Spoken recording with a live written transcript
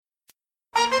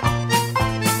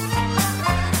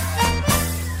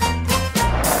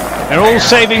They're all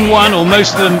saving one, or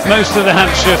most of the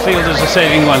Hampshire fielders are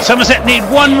saving one. Somerset need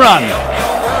one run.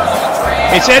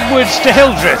 It's Edwards to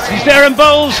Hildreth. He's there and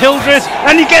bowls Hildreth,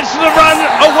 and he gets the run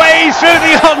away through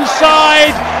the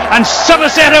onside, and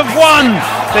Somerset have won.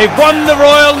 They've won the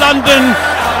Royal London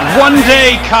One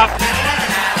Day Cup.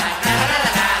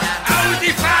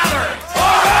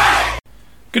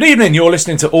 Good evening, you're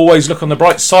listening to Always Look on the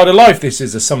Bright Side of Life. This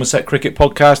is the Somerset Cricket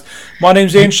Podcast. My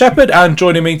name's Ian Shepherd, and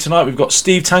joining me tonight we've got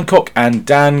Steve Tancock and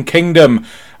Dan Kingdom.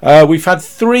 We've had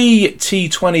 3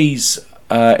 T20s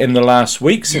in the last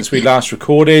week since we last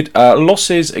recorded.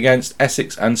 Losses against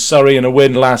Essex and Surrey and a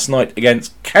win last night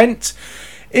against Kent.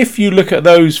 If you look at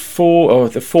those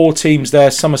the four teams there,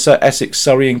 Somerset, Essex,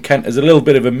 Surrey and Kent, as a little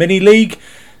bit of a mini-league.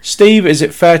 Steve, is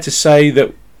it fair to say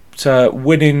that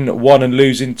winning 1 and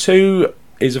losing 2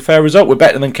 is a fair result? We're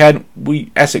better than Kent.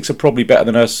 Essex are probably better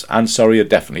than us, and Surrey are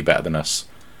definitely better than us.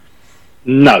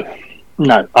 No.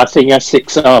 I think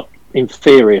Essex are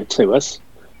inferior to us,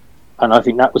 and I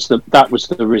think that was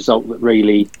the result that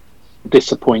really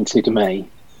disappointed me.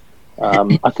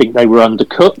 I think they were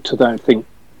undercooked. I don't think,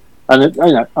 and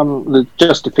the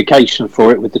justification for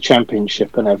it with the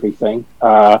championship and everything.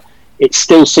 It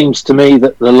still seems to me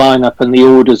that the lineup and the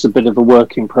order's a bit of a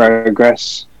work in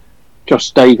progress.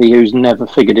 Josh Davey, who's never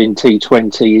figured in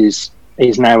T20,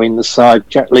 is now in the side.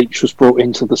 Jack Leach was brought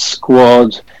into the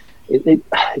squad. It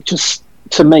just,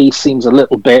 to me, seems a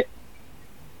little bit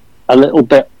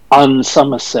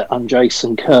un-Somerset,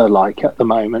 un-Jason Kerr-like at the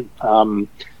moment.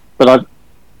 But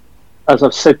as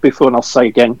I've said before, and I'll say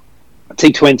again,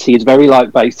 T20 is very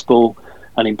like baseball,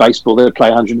 and in baseball they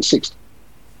play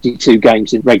 162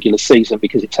 games in regular season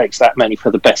because it takes that many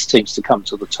for the best teams to come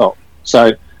to the top.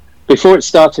 So before it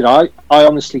started, I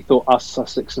honestly thought us,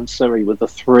 Sussex and Surrey were the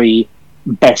 3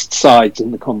 best sides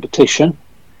in the competition.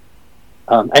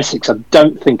 Essex, I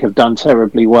don't think, have done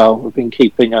terribly well. We've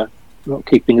been not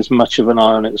keeping as much of an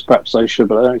eye on it as perhaps they should,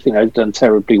 but I don't think they've done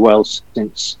terribly well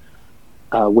since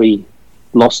we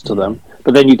lost to them.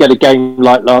 But then you get a game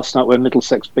like last night where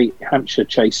Middlesex beat Hampshire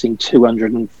chasing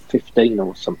 215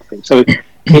 or something. So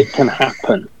it can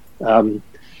happen.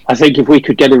 I think if we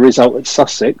could get a result at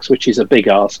Sussex, which is a big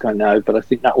ask, I know, but I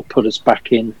think that will put us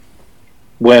back in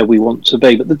where we want to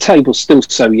be. But the table's still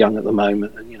so young at the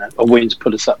moment, and a win's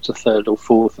put us up to 3rd or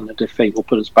 4th, and a defeat will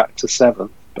put us back to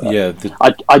 7th.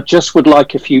 But I just would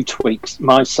like a few tweaks,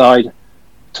 my side,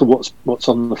 to what's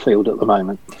on the field at the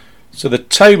moment. So the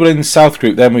table in the South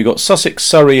Group, then we've got Sussex,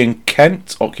 Surrey and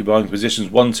Kent occupying positions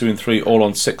 1, 2 and 3, all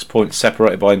on 6 points,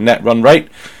 separated by net run rate.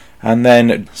 And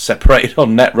then separated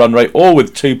on net run rate, all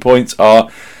with 2 points,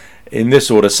 are in this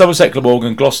order: Somerset,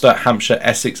 Glamorgan, Gloucester, Hampshire,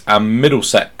 Essex and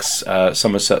Middlesex.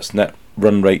 Somerset's net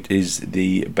run rate is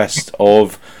the best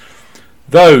of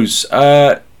those.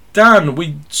 Dan,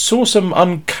 we saw some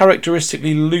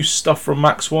uncharacteristically loose stuff from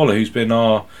Max Waller, who's been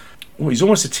he's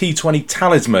almost a T20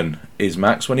 talisman, is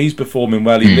Max. When he's performing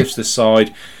well, he lifts the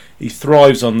side. He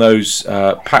thrives on those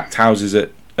packed houses at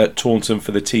Taunton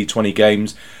for the T20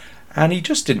 games. And he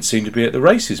just didn't seem to be at the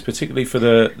races, particularly for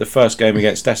the first game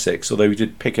against Essex, although he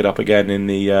did pick it up again in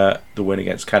the win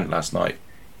against Kent last night.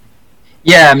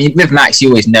 Yeah, I mean, with Max, you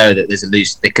always know that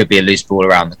there could be a loose ball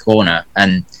around the corner,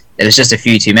 and there was just a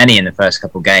few too many in the first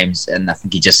couple of games, and I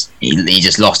think he just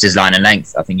lost his line of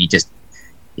length. I think he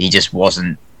just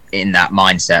wasn't in that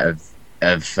mindset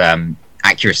of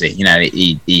accuracy.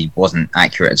 He wasn't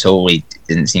accurate at all. He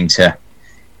didn't seem to.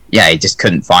 Yeah, he just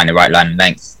couldn't find the right line of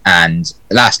length, and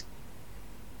last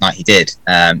night he did.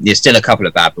 There's still a couple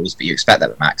of bad balls, but you expect that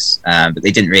with Max. But they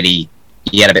didn't really.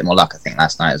 He had a bit more luck, I think,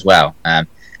 last night as well. And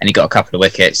he got a couple of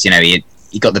wickets.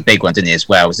 He got the big one, didn't he? As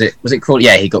well. Was it Crawley?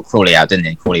 Yeah, he got Crawley out, didn't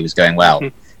he? Crawley was going well,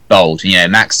 bold.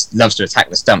 Max loves to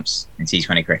attack the stumps in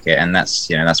T20 cricket, and that's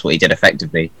what he did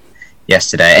effectively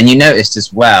yesterday. And you noticed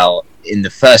as well in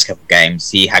the first couple of games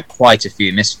he had quite a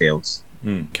few misfields.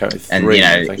 And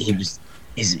he was.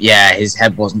 His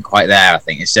head wasn't quite there. I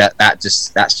think it's that's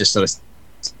just sort of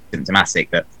symptomatic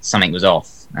that something was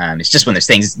off. It's just one of those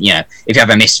things. If you have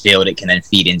a misfield, it can then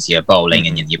feed into your bowling,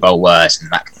 and you bowl worse, and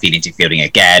that can feed into fielding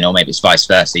again, or maybe it's vice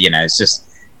versa. It's just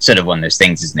sort of one of those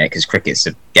things, isn't it? Because cricket's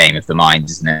a game of the mind,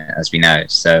 isn't it? As we know.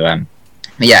 So,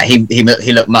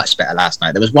 he looked much better last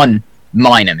night. There was one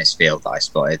minor misfield that I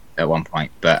spotted at one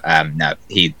point, but no,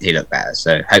 he looked better.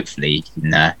 So hopefully he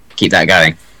can keep that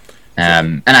going.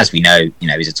 And as we know,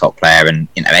 he's a top player, and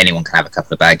anyone can have a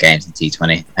couple of bad games in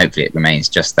T20. Hopefully it remains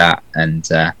just that, and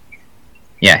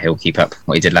he'll keep up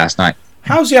what he did last night.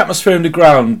 How's the atmosphere in the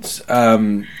ground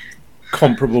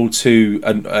comparable to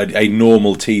a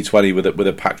normal T20 with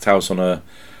a packed house on a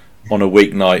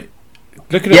weeknight?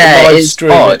 Looking at Yeah, the live it's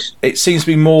stream, odd. it seems to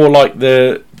be more like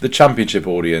the championship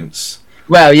audience.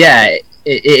 Well, yeah,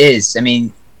 it is. I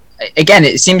mean, again,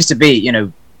 it seems to be, in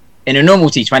a normal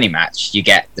T20 match, you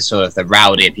get the sort of the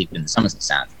rowdier people in the Somerset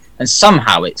stand. And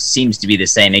somehow it seems to be the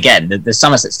same again. The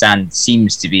Somerset stand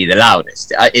seems to be the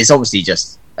loudest. It's obviously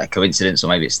just a coincidence, or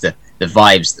maybe it's the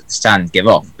vibes that the stand give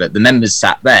off. But the members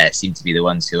sat there seem to be the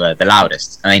ones who are the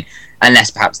loudest. I mean, unless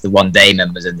perhaps the one-day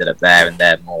members ended up there and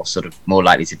they're more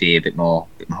likely to be a bit more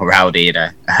rowdy,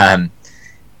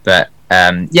 But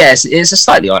it's a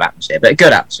slightly odd atmosphere, but a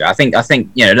good atmosphere. I think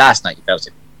last night you felt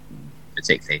it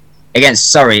particularly.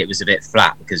 Against Surrey, it was a bit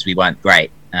flat because we weren't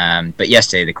great. But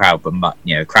yesterday the crowd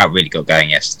really got going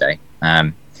yesterday.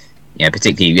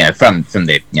 Particularly from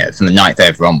the ninth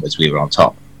over onwards, we were on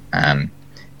top.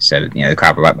 So the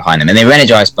crowd were right behind them, and they were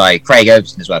energised by Craig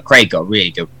Overton as well. Craig got a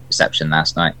really good reception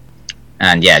last night,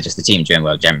 and just the team doing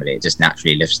well generally. It just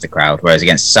naturally lifts the crowd. Whereas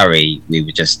against Surrey, we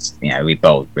were just we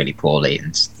bowled really poorly,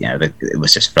 and it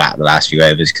was just flat the last few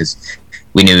overs because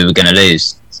we knew we were going to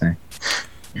lose.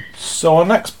 So our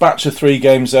next batch of 3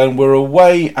 games then, we're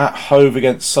away at Hove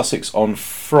against Sussex on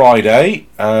Friday.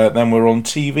 Then we're on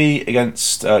TV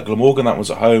against Glamorgan. That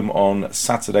was at home on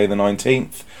Saturday the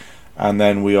 19th. And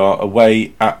then we are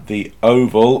away at the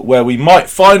Oval, where we might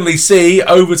finally see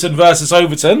Overton versus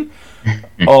Overton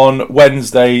on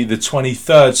Wednesday the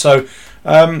 23rd. So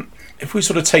if we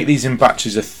sort of take these in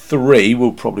batches of 3,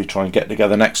 we'll probably try and get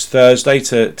together next Thursday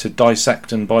to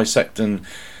dissect and bisect and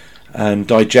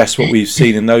digest what we've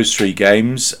seen in those 3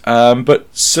 games.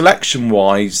 But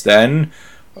selection-wise then,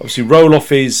 obviously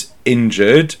Roloff is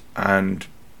injured and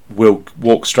will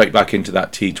walk straight back into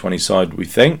that T20 side, we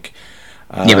think.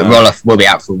 But Roloff will be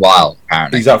out for a while,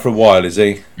 apparently. He's out for a while, is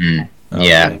he?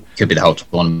 Yeah, could be the whole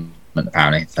tournament,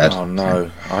 apparently. Oh, no.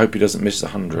 I hope he doesn't miss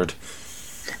 100.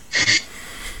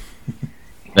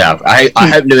 Well, I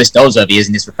hope Lewis Goldsworthy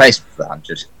isn't his replacement for the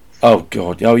 100. Oh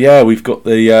God! Oh yeah, we've got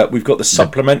the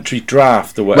supplementary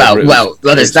draft or whatever. Well,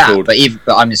 there's that.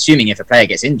 But I'm assuming if a player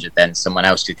gets injured, then someone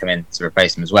else could come in to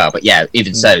replace him as well. But so,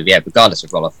 regardless of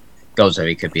Roloff,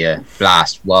 Goldsworthy could be a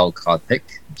blast wild card pick,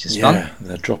 which is fun. Yeah,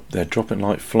 they're dropping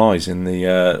like flies in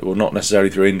the not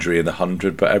necessarily through injury in the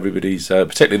 100, but everybody's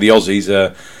particularly the Aussies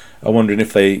are wondering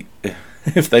if they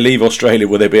leave Australia,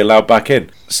 will they be allowed back in?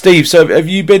 Steve, so have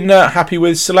you been happy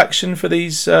with selection for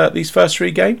these first 3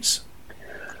 games?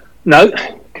 No,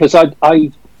 because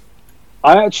I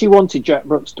actually wanted Jack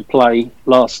Brooks to play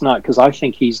last night because I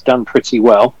think he's done pretty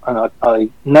well, and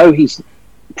I know he's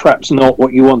perhaps not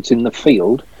what you want in the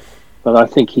field, but I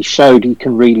think he showed he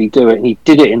can really do it, and he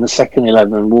did it in the second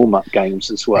 11 warm-up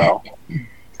games as well.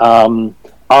 I'm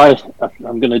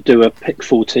going to do a pick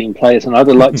 14 players, and I'd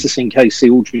like to see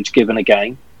Casey Aldridge given a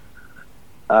game,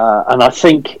 and I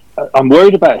think I'm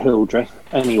worried about Hildreth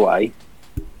anyway.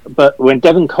 But when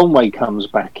Devon Conway comes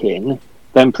back in,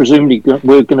 then presumably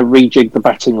we're going to rejig the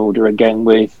batting order again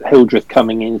with Hildreth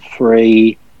coming in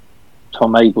 3.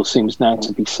 Tom Abel seems now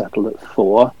to be settled at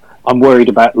 4. I'm worried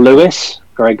about Lewis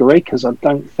Gregory because I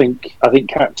think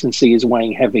captaincy is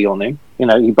weighing heavy on him.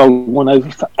 He bowled 1 over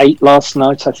for 8 last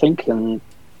night, I think, and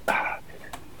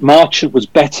Marchant was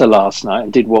better last night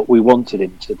and did what we wanted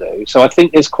him to do. So I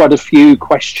think there's quite a few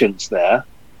questions there.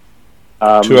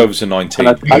 2 overs and 19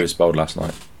 Lewis bowled last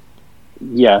night.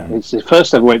 Yeah, it's the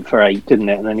first ever went for 8, didn't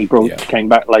it? And then he came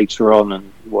back later on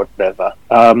and whatever.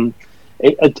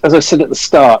 As I said at the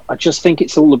start, I just think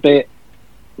it's all a bit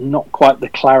not quite the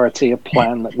clarity of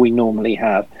plan that we normally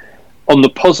have. On the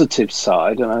positive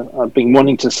side, and I've been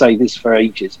wanting to say this for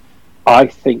ages, I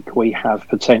think we have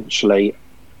potentially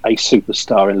a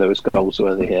superstar in Lewis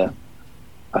Goldsworthy here.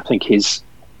 I think it's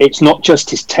not just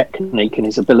his technique and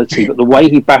his ability, but the way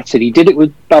he batted. He did it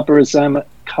with Babar Azam at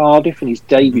Cardiff in his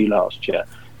debut last year.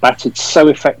 Batted so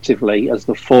effectively as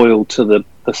the foil to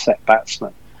the set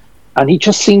batsman. And he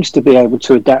just seems to be able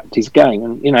to adapt his game.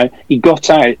 And, he got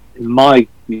out, in my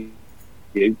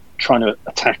view, trying to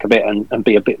attack a bit and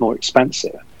be a bit more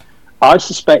expensive. I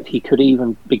suspect he could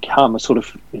even become a sort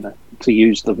of, to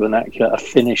use the vernacular, a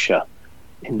finisher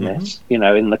in this.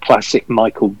 In the classic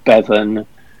Michael Bevan,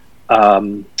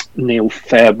 Neil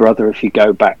Fairbrother, if you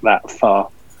go back that far.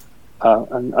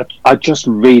 And I just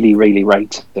really, really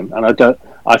rate him. And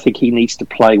I think he needs to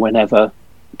play whenever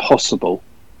possible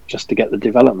just to get the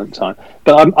development time.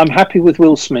 But I'm happy with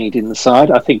Will Smead in the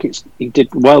side. I think he did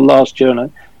well last year.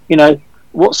 And,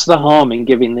 what's the harm in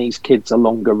giving these kids a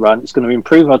longer run? It's going to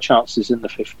improve our chances in the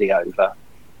 50 over.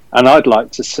 And I'd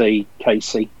like to see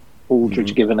Casey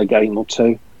Aldridge given a game or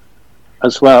 2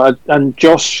 as well. And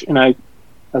Josh,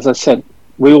 as I said,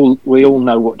 we all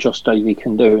know what Josh Davey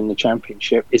can do in the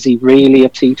Championship. Is he really a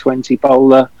T20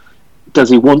 bowler? does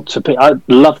he want to play? I'd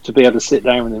love to be able to sit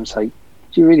down with him and say,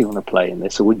 do you really want to play in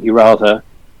this, or wouldn't you rather,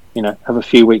 have a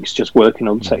few weeks just working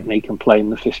on technique and playing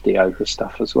the 50 over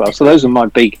stuff as well? So those are my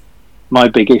big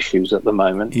issues at the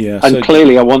moment. Yeah, and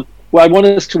clearly I want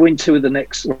us to win 2 of the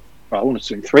next. Well, I want us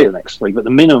to win 3 of the next 3, but the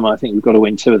minimum I think we've got to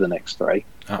win 2 of the next 3.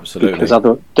 Absolutely,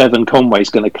 because Devon Conway's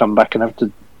going to come back and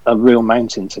have a real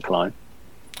mountain to climb.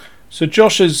 So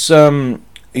Josh has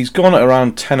he's gone at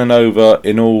around 10 and over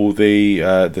in all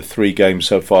the 3 games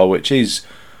so far, which is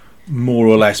more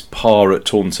or less par at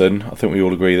Taunton. I think we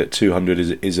all agree that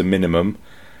 200 is a minimum.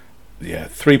 Yeah,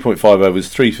 3.5 overs,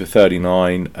 3 for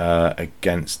 39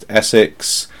 against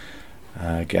Essex,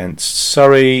 against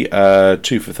Surrey,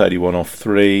 2 for 31 off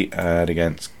 3, and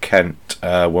against Kent,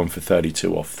 1 for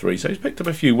 32 off 3. So he's picked up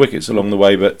a few wickets along the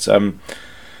way, but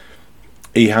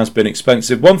he has been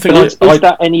expensive. One thing is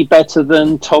that any better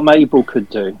than Tom Abel could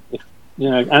do? If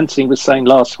Anthony was saying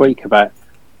last week about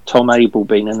Tom Abel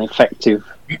being an effective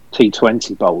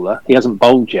T20 bowler, he hasn't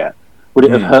bowled yet. Would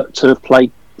it have hurt to have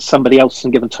played somebody else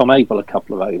and given Tom Abel a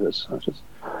couple of overs?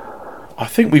 I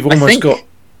think we've almost got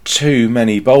too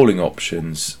many bowling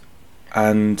options,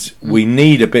 and we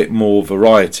need a bit more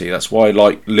variety. That's why I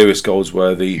like Lewis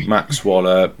Goldsworthy, Max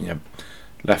Waller,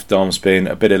 left arm spin,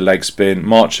 a bit of leg spin,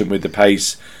 Marchant with the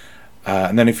pace.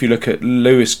 And then if you look at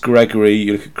Lewis Gregory,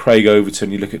 you look at Craig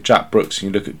Overton, you look at Jack Brooks,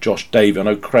 and you look at Josh Davey. I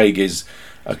know Craig is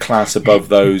a class above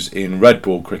those in red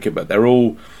ball cricket, but they're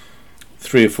all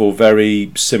 3 or 4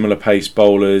 very similar pace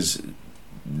bowlers,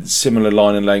 similar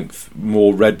line and length,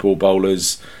 more red ball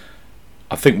bowlers.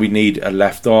 I think we need a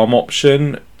left arm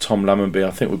option. Tom Lammonby,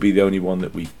 I think, would be the only one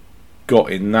that we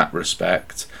got in that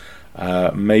respect.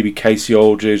 Maybe Casey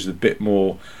Aldridge with a bit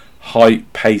more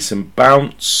height, pace and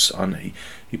bounce. And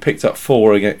he picked up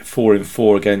 4 in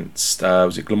 4 against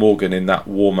was it Glamorgan in that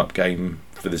warm-up game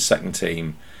for the second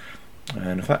team.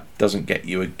 And if that doesn't get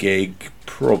you a gig,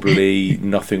 probably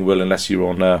nothing will, unless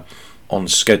you're on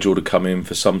schedule to come in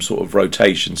for some sort of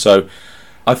rotation. So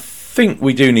I think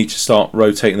we do need to start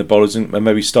rotating the bowlers and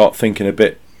maybe start thinking a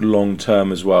bit long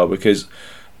term as well, because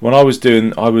when I was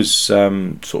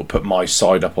sort of put my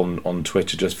side up on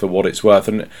Twitter just for what it's worth,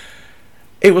 and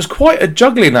it was quite a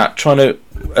juggling act trying to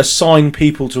assign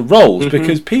people to roles,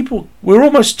 because we're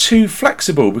almost too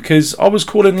flexible, because I was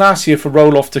calling last year for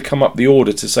Roloff to come up the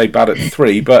order to say bat at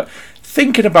 3, but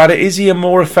thinking about it, is he a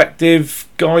more effective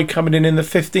guy coming in the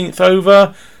 15th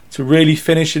over to really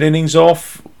finish an innings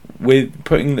off with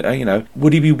putting,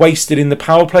 would he be wasted in the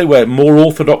power play where more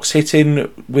orthodox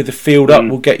hitting with the field up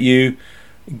will get you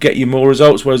more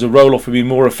results, whereas a Roloff would be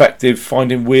more effective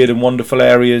finding weird and wonderful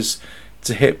areas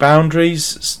to hit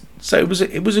boundaries? So it was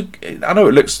I know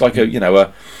it looks like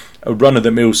a run of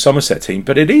the mill Somerset team,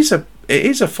 but it is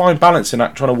a fine balance in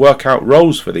that, trying to work out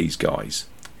roles for these guys.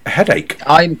 A headache.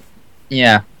 I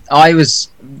was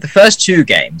the first 2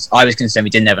 games I was concerned we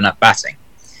didn't have enough batting,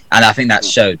 and I think that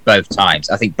showed both times.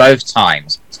 I think both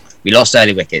times we lost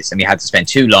early wickets and we had to spend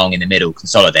too long in the middle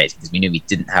consolidating because we knew we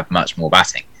didn't have much more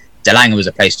batting. Delanga was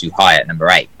a place too high at number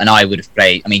 8, and I would have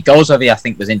played. I mean, Goldsworthy I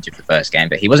think was injured for the first game,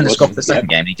 but he wasn't a squad for the second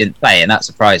game, and he didn't play, and that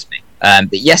surprised me.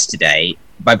 But yesterday,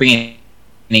 by bringing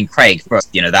in Craig for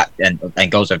that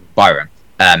and Goldsworthy Byram,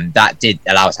 that did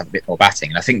allow us to have a bit more batting,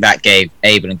 and I think that gave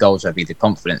Abel and Goldsworthy the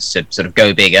confidence to sort of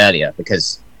go big earlier,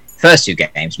 because first 2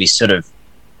 games we sort of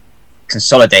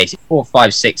consolidated 4,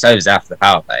 5, 6 overs after the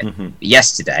power play.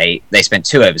 Yesterday they spent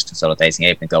 2 overs consolidating,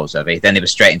 Abel and Goldsworthy, then they were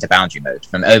straight into boundary mode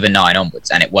from over 9 onwards,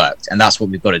 and it worked, and that's what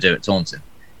we've got to do at Taunton.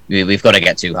 We've got to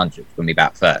get 200 when we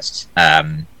bat first,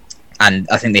 and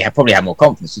I think they probably had more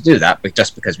confidence to do that, but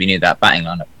just because we knew that batting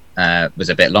lineup was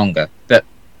a bit longer. But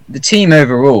the team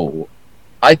overall,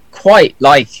 I quite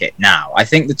like it now. I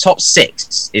think the top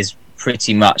 6 is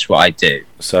pretty much what I do.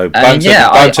 So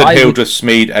Banton, Hildreth,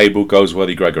 Smeed, Abel,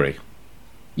 Goldsworthy, Gregory.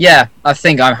 Yeah, I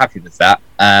think I'm happy with that.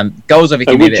 Goldsworthy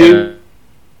can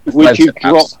would you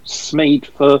drop Smeed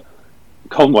for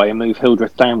Conway and move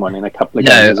Hildreth down one in a couple of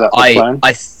games? Is that the plan?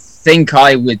 I think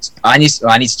I would. I need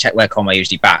to check where Conway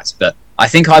usually bats, but I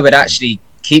think I would actually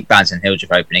keep Banton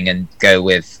Hildreth opening and go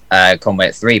with Conway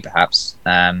at 3, perhaps.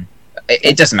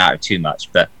 It doesn't matter too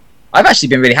much, but I've actually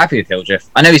been really happy with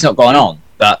Hildreth. I know he's not gone on,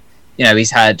 but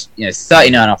he's had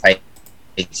 39 off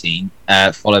 18,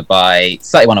 followed by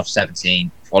 31 off 17,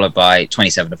 followed by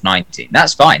 27 of 19.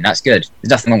 That's fine. That's good. There's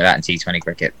nothing wrong with that in T20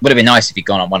 cricket. Would have been nice if he'd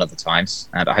gone on one of the times,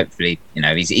 but hopefully,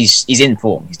 he's in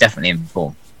form. He's definitely in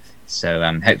form. So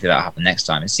hopefully that'll happen next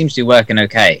time. It seems to be working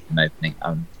okay in opening,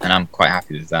 and I'm quite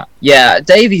happy with that. Yeah,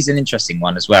 Davies an interesting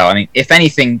one as well. I mean, if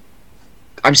anything,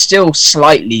 I still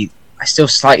slightly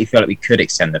feel like we could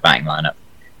extend the batting lineup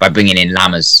by bringing in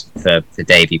Lammers for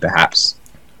Davey, perhaps.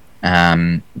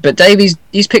 But Davies,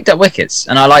 he's picked up wickets,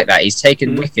 and I like that. He's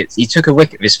taken wickets. He took a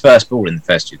wicket with his first ball in the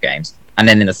first 2 games, and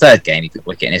then in the 3rd game, he took a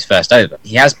wicket in his first over.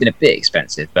 He has been a bit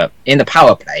expensive, but in the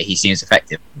power play, he seems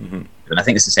effective. And I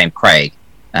think it's the same Craig.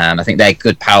 I think they're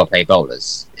good power play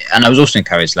bowlers. And I was also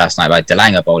encouraged last night by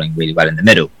Delanga bowling really well in the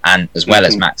middle, and as well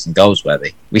as Max and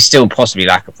Goldsworthy. We still possibly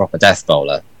lack a proper death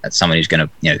bowler, as someone who's going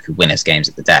to, could win us games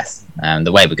at the death.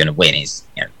 The way we're going to win is,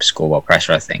 score well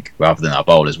pressure, I think, rather than our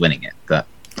bowlers winning it. But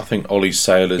I think Ollie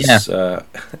Sale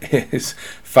has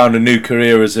found a new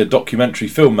career as a documentary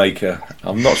filmmaker.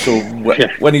 I'm not sure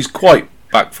when he's quite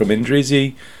back from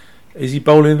injury. Is he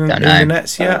bowling in the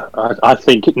nets yet? I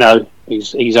think no.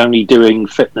 He's only doing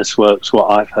fitness works,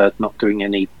 what I've heard, not doing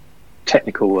any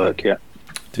technical work yet.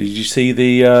 Did you see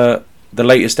the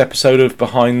latest episode of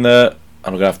Behind the?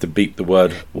 I'm going to have to beep the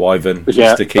word Wyvern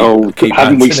just to keep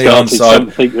haven't we started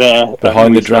something there?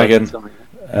 Behind the Dragon.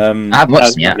 I haven't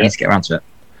watched them yet. I need to get around to it.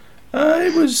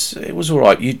 It was all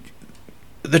right.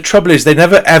 The trouble is, they're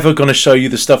never ever going to show you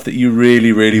the stuff that you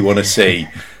really, really want to see.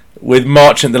 With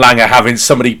Marchant Delanga having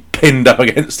somebody pinned up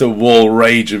against a wall,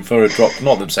 raging for a drop.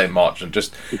 Not them saying Marchant,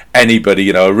 just anybody.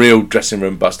 A real dressing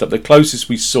room bust up. The closest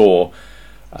we saw,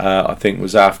 I think,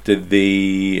 was after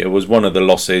it was one of the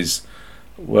losses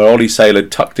where Ollie Sale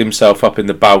had tucked himself up in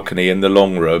the balcony in the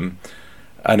long room,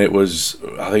 and I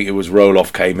think it was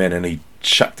Roloff came in and he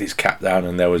chucked his cap down,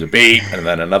 and there was a beep, and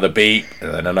then another beep,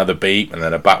 and then another beep, and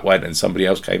then a bat went, and somebody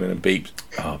else came in and beeped.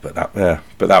 But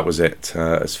that was it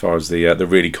as far as the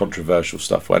really controversial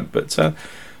stuff went. But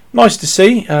nice to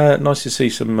see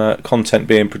some content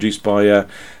being produced by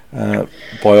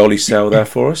Ollie Sale there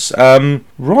for us.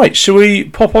 Right, shall we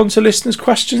pop on to listeners'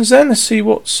 questions then? Let's see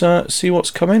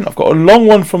what's coming. I've got a long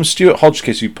one from Stuart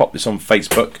Hodgkiss, who popped this on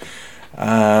Facebook.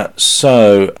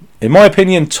 So, in my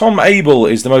opinion, Tom Abel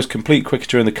is the most complete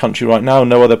cricketer in the country right now.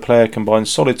 No other player combines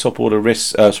solid top order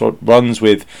runs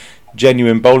with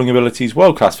genuine bowling abilities,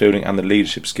 world-class fielding, and the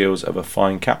leadership skills of a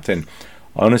fine captain.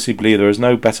 I honestly believe there is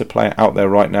no better player out there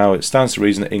right now. It stands to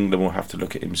reason that England will have to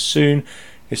look at him soon,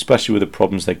 especially with the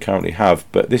problems they currently have.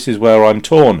 But this is where I'm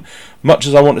torn. Much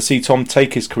as I want to see Tom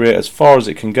take his career as far as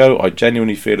it can go, I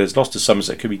genuinely feel his loss to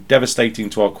Somerset could be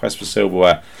devastating to our quest for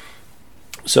silverware.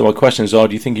 So my questions are,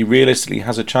 do you think he realistically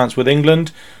has a chance with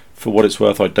England? For what it's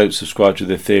worth, I don't subscribe to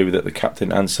the theory that the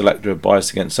captain and selector are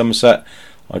biased against Somerset.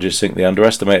 I just think they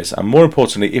underestimate us. And more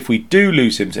importantly, if we do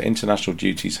lose him to international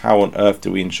duties, how on earth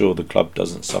do we ensure the club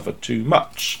doesn't suffer too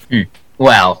much?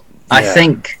 Well,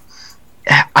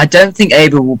 yeah. I don't think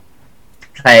Abel will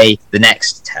play the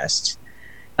next test.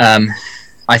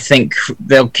 I think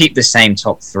they'll keep the same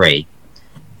top 3.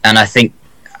 And I think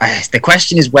the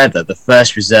question is whether the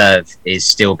first reserve is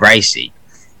still Bracey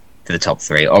for the top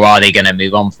 3, or are they going to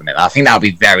move on from it? I think that would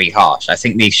be very harsh. I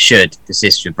think they should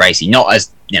persist with Bracey. Not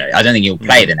as I don't think he'll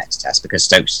play the next test because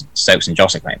Stokes and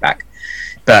Joss are coming back.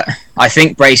 But I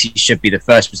think Bracey should be the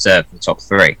first reserve for the top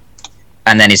 3,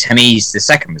 and then is Hamiz the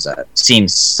second reserve?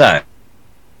 Seems so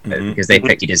because they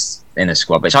picked his in the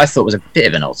squad, which I thought was a bit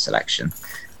of an odd selection.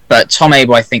 But Tom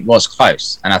Abel, I think, was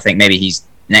close, and I think maybe he's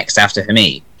next after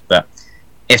Hamiz. But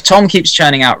if Tom keeps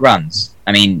churning out runs,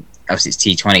 I mean,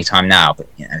 obviously it's T20 time now, but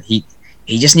he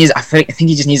just needs. I think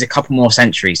he just needs a couple more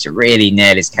centuries to really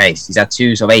nail his case. He's had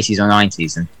 2 sort of 80s or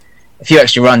 90s, and a few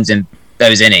extra runs in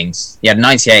those innings. He had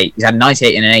 98. He's had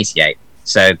 98 in an 88.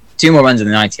 So 2 more runs in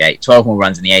the 98, 12 more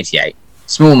runs in the 88.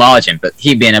 Small margin, but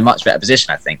he'd be in a much better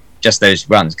position, I think. Just those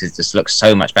runs, because it just looks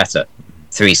so much better.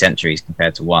 3 centuries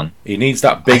compared to 1. He needs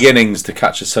that big innings to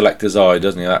catch a selector's eye,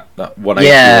 doesn't he? That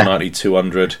 180, 190,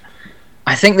 200.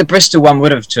 I think the Bristol one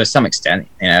would have to some extent,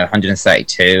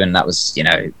 132, and that was,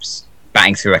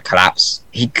 batting through a collapse.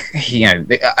 The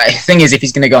thing is, if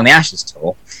he's going to go on the Ashes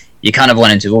tour, you kind of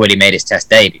want him to have already made his test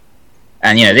debut.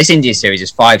 And, this India series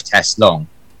is 5 tests long.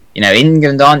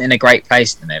 England aren't in a great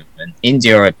place at the moment.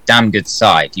 India are a damn good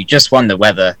side. You just wonder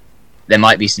whether there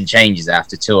might be some changes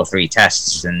after 2 or 3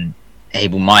 tests, and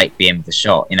Abel might be in with the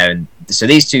shot. So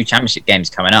these 2 championship games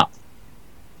coming up,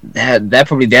 they're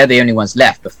the only ones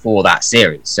left before that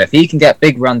series. So if he can get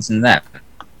big runs in them,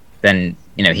 then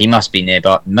he must be near.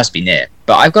 But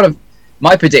I've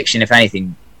my prediction, if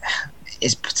anything,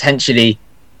 is potentially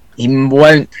he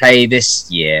won't play this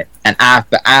year, and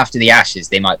after the Ashes,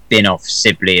 they might bin off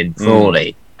Sibley and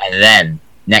Crawley, and then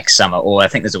next summer, or I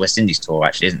think there's a West Indies tour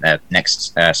actually, isn't there,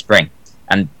 next spring?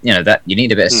 And that you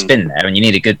need a bit of spin there, and you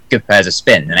need a good pairs of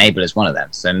spin, and Abel is one of them.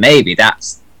 So maybe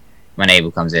that's when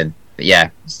Abel comes in. But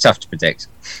yeah, it's tough to predict.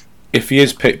 If he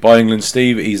is picked by England,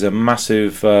 Steve, he's a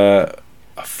massive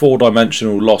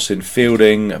 4-dimensional loss in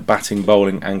fielding, batting,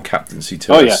 bowling, and captaincy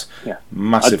to us. Yeah.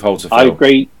 Massive hole to fill. I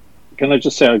agree can I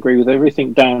just say I agree with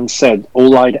everything Dan said.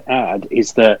 All I'd add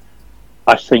is that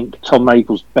I think Tom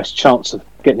Mabel's best chance of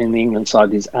getting in the England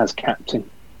side is as captain.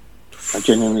 I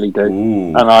genuinely do.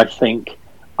 Ooh. And I think,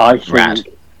 Rad.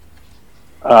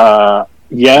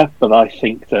 yeah, but I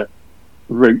think that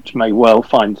Root may well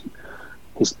find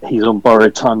he's on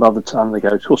borrowed time by the time they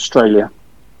go to Australia.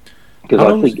 Because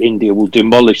I think India will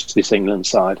demolish this England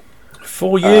side.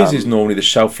 4 years is normally the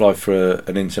shelf life for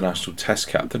an international test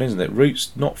captain, isn't it?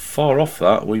 Root's not far off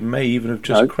that. We may even have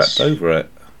just crept over it.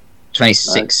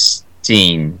 2016.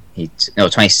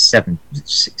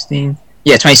 2016.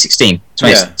 Yeah, 2016.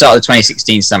 Start of the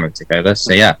 2016 summer he took over.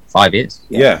 So yeah, 5 years.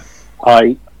 Yeah.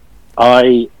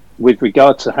 I, with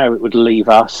regard to how it would leave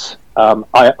us, I'm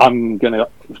going to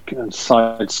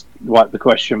sideswipe the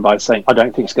question by saying I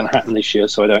don't think it's going to happen this year,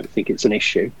 so I don't think it's an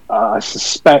issue. I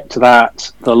suspect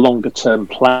that the longer term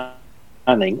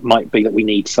planning might be that we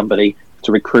need somebody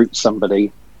to recruit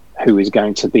somebody who is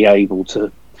going to be able to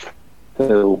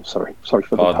fill. Sorry for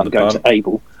the pun. Going to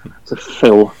able to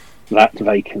fill that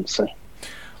vacancy.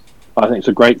 I think it's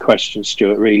a great question,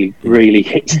 Stuart. Really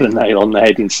hits the nail on the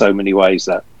head in so many ways.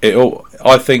 I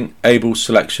think Abel's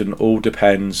selection all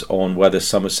depends on whether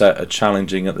Somerset are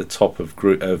challenging at the top of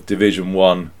Division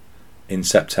 1 in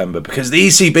September, because the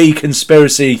ECB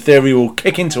conspiracy theory will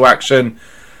kick into action.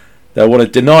 They'll want to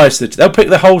deny us they'll pick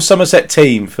the whole Somerset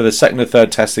team for the second or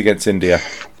third test against India.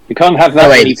 You can't have that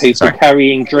many people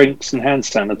carrying drinks and hand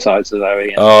sanitizer, though,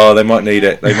 Ian. Oh, they might need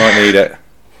it.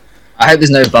 I hope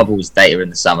there's no bubbles data in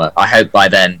the summer. I hope by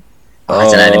then.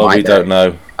 I don't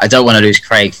know. I don't want to lose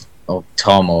Craig or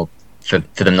Tom or for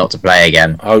them not to play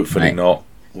again. Hopefully not.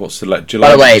 What's the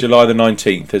July the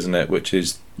 19th, isn't it? Which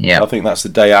is I think that's the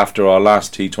day after our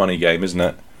last T20 game, isn't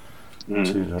it?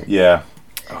 Yeah.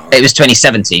 It was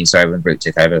 2017. Sorry, when Root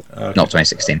took over, not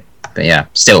 2016. But yeah,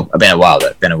 still been a while.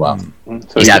 So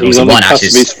he's had one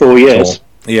Ashes 4 years.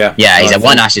 Tour. Yeah, he's had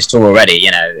one Ashes tour already. You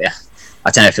know. I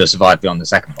don't know if he'll survive beyond the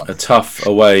second one. A tough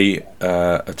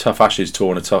Ashes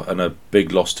tour and a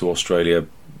big loss to Australia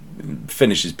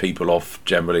finishes people off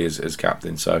generally as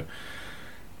captain. So,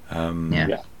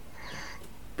 But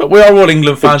we are all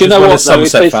England fans as well as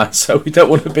Somerset fans, so we don't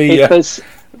want to be.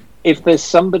 If there's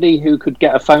somebody who could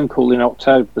get a phone call in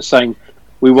October saying,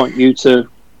 "We want you to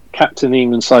captain the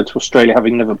England side to Australia,"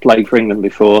 having never played for England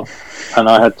before, and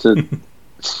I had to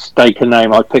stake a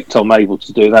name, I'd pick Tom Abel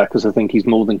to do that because I think he's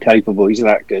more than capable. He's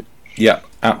that good. Yeah,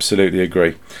 absolutely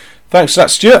agree. Thanks for that,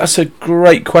 Stuart. That's a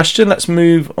great question. Let's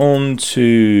move on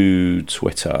to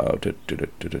Twitter.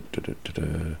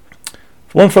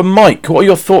 One from Mike. What are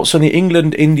your thoughts on the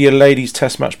England-India ladies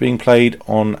test match being played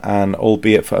on an,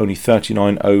 albeit for only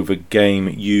 39 over game,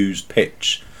 used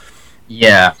pitch?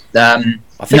 Yeah, I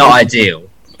think not ideal.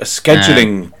 A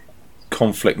scheduling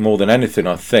conflict more than anything,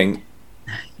 I think.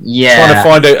 Yeah, trying to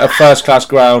find a first-class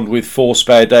ground with 4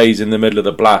 spare days in the middle of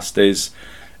the blast is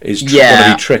going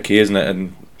to be tricky, isn't it?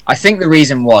 And I think the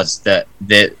reason was that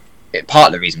part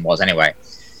of the reason was anyway.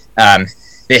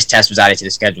 This test was added to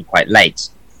the schedule quite late,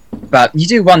 but you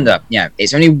do wonder.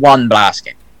 It's only one blast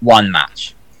game, one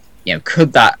match.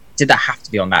 Did that have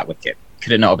to be on that wicket?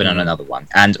 Could it not have been on another one?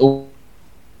 And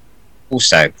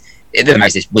also,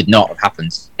 this would not have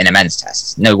happened in a men's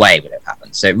test. No way would it have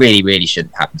happened. So it really, really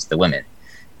shouldn't happen to the women.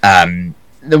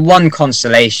 The one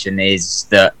consolation is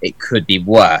that it could be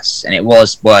worse, and it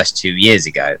was worse 2 years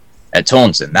ago at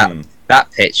Taunton. That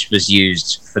pitch was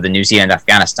used for the New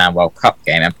Zealand-Afghanistan World Cup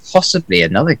game and possibly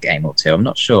another game or two. I'm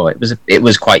not sure. It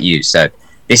was quite used, so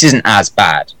this isn't as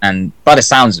bad. And by the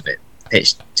sounds of it, the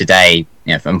pitch today,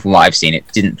 from what I've seen,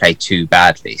 it didn't play too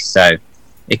badly. So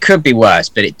it could be worse,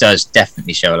 but it does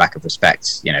definitely show a lack of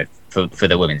respect, for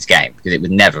the women's game, because it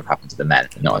would never have happened to the men.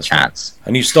 Not a chance.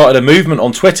 And you started a movement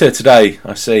on Twitter today,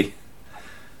 I see.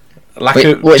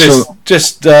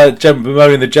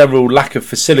 Bemoaning the general lack of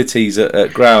facilities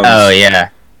at grounds. Oh yeah,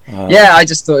 I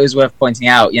just thought it was worth pointing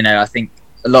out. I think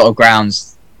a lot of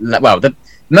grounds,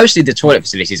 mostly the toilet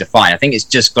facilities are fine. I think it's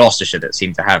just Gloucestershire that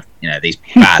seem to have these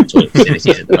bad toilet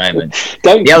facilities at the moment.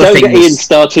 Don't get Ian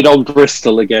started on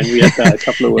Bristol again. We had that a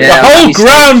couple of weeks. The whole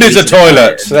ground is a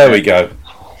toilet. There we go.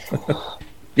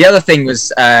 The other thing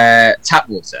was tap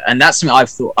water, and that's something I've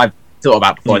thought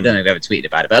about before. I don't know if I've ever tweeted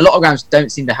about it, but a lot of grounds don't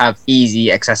seem to have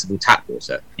easy, accessible tap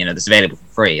water. That's available for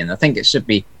free, and I think it should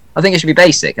be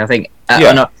basic. I think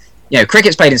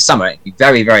cricket's played in summer; it'd be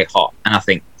very, very hot, and I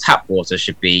think tap water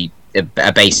should be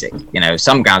a basic.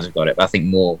 Some grounds have got it, but I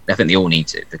think they all need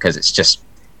to, because it's just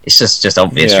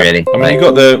obvious, really. I mean,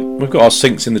 we've got our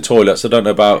sinks in the toilets. I don't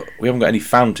know we haven't got any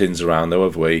fountains around, though,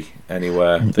 have we?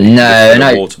 Anywhere that you can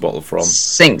get a water bottle from.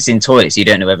 Sinks in toilets, you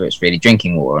don't know whether it's really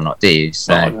drinking water or not, do you?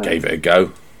 So I gave it a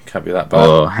go. Can't be that bad.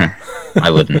 Oh,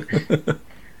 I wouldn't.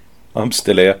 I'm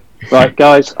still here. Right,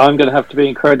 guys, I'm going to have to be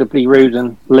incredibly rude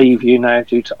and leave you now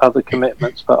due to other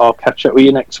commitments, but I'll catch up with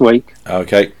you next week.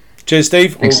 Okay. Cheers,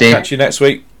 Steve. Thanks, We'll Steve. catch you next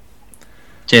week.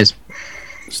 Cheers.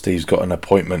 Steve's got an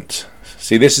appointment.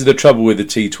 See, this is the trouble with the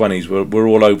T20s. We're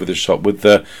all over the shop with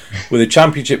the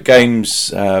championship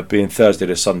games being Thursday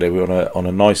to Sunday. We're on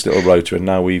a nice little rota, and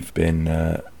now we've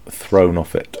been thrown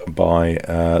off it by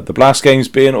the Blast games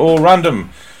being all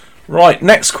random. Right,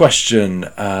 next question.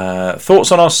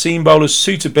 Thoughts on our seam bowler's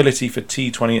suitability for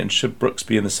T20, and should Brooks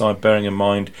be in the side, bearing in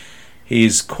mind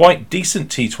his quite decent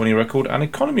T20 record and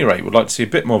economy rate? Would like to see a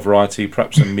bit more variety,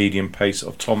 perhaps a medium pace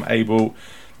of Tom Abel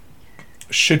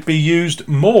should be used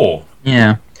more.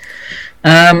 Yeah.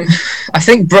 I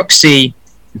think Brooksy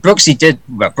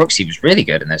was really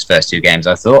good in those first two games,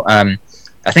 I thought.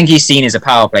 I think he's seen as a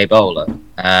power play bowler.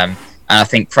 And I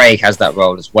think Craig has that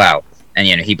role as well. And,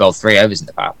 he bowled 3 overs in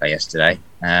the power play yesterday.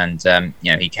 And,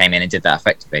 he came in and did that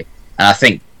effectively. And I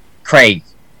think Craig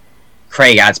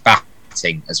adds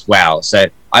batting as well. So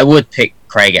I would pick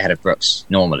Craig ahead of Brooks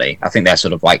normally. I think they're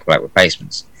sort of like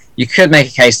replacements. You could make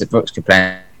a case that Brooks could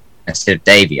play instead of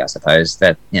Davey, I suppose.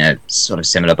 They're, sort of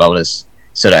similar bowlers.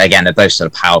 Again, they're both sort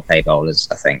of power play bowlers,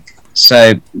 I think.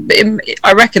 So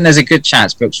I reckon there's a good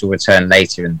chance Brooks will return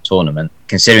later in the tournament,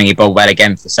 considering he bowled well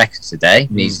again for the second today.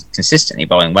 He's consistently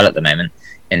bowling well at the moment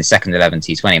in the second 11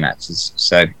 T20 matches.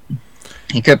 So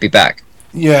he could be back.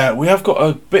 Yeah, we have got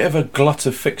a bit of a glut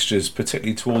of fixtures,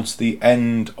 particularly towards the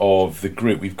end of the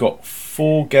group. We've got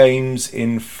 4 games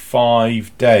in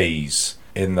 5 days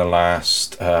in the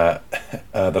last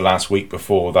week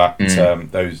before that.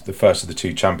 The first of the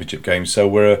 2 championship games. So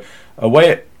we're away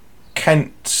at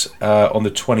Kent on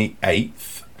the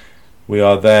 28th. We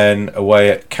are then away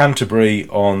at Canterbury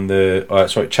on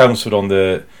Chelmsford on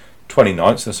the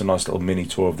 29th. So that's a nice little mini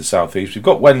tour of the South East. We've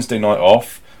got Wednesday night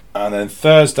off, and then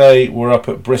Thursday we're up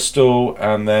at Bristol,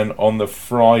 and then on the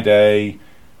Friday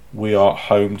we are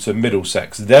home to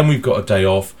Middlesex. Then we've got a day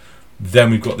off.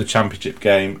 Then we've got the championship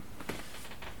game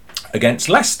against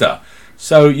Leicester.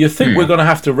 So you think we're going to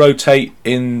have to rotate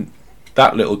in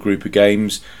that little group of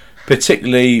games,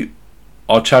 particularly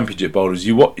our championship bowlers.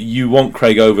 You want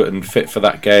Craig Overton fit for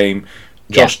that game,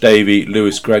 Josh Davey,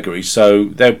 Lewis Gregory. So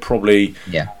they'll probably,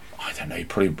 I don't know, he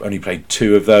probably only played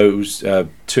 2 of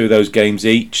those games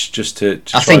each, just to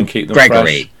try and keep them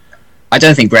fresh. I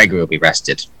don't think Gregory will be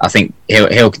rested. I think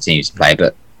he'll continue to play,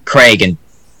 but Craig and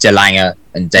De Lange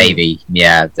and Davey,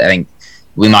 I think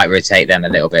we might rotate them a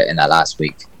little bit in that last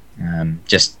week,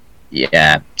 just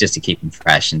to keep them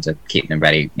fresh and to keep them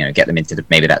ready. Get them into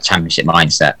maybe that championship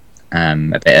mindset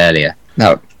a bit earlier.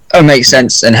 No, makes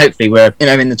sense. And hopefully we're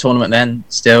in the tournament then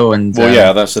still. And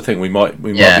that's the thing. We might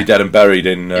be dead and buried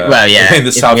in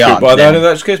the South Group by then. In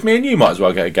that case, me and you might as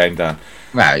well get a game down.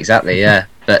 Well, exactly. Yeah,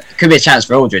 but it could be a chance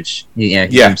for Aldridge. He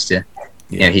seems to.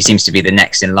 He seems to be the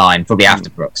next in line, probably after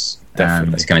Brooks.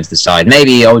 To come into the side.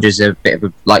 Maybe Aldridge a bit of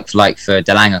a like for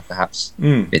De Lange, perhaps.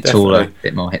 A bit taller, a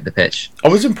bit more hit the pitch. I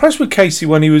was impressed with Casey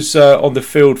when he was on the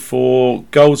field for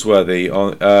Goldsworthy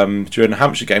during the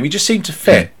Hampshire game. He just seemed to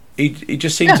fit. He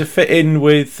just seemed to fit in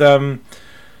with the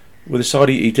side.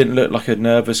 He didn't look like a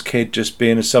nervous kid just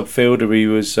being a sub-fielder. He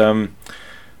was, for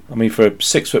a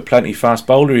 6 foot plenty fast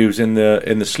bowler, he was in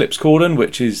the slips cordon,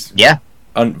 which is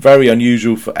very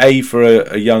unusual for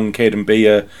a young kid, and B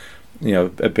a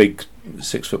big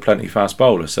 6 foot plenty fast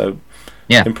bowler. So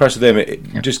impressed with him.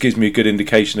 It just gives me a good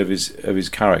indication of his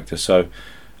character. So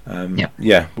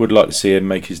would like to see him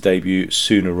make his debut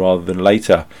sooner rather than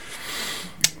later.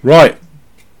 Right,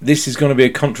 this is going to be a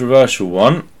controversial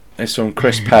one. It's from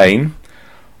Chris Payne.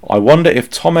 I wonder if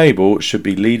Tom Abel should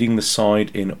be leading the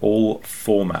side in all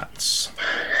formats,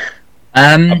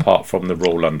 apart from the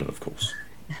Royal London, of course.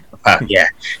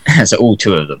 So all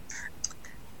 2 of them.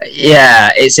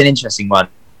 Yeah, it's an interesting one.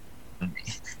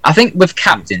 I think with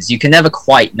captains, you can never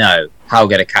quite know how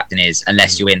good a captain is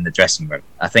unless you're in the dressing room.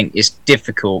 I think it's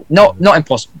difficult, not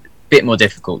impossible, a bit more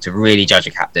difficult to really judge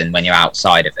a captain when you're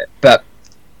outside of it. But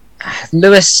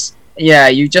Lewis,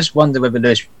 you just wonder whether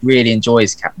Lewis really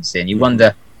enjoys captaincy, and you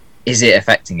wonder, is it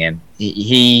affecting him?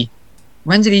 He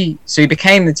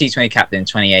became the T20 captain in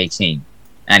 2018,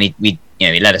 and he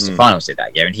led us to finals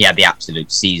that year, and he had the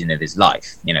absolute season of his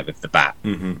life, with the bat.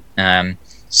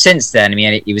 Since then,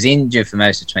 he was injured for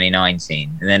most of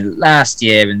 2019, and then last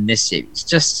year and this year, it's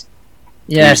just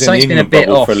something's been a bit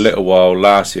off for a little while.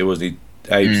 Last year, wasn't he?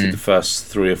 Abe did the first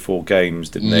 3 or 4 games,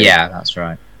 didn't he? Yeah, that's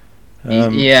right.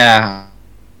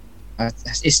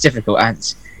 It's difficult,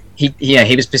 and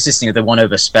he was persisting with the 1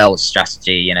 over spell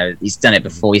strategy. He's done it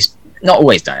before. He's not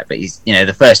always done it, but he's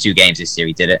the first 2 games this year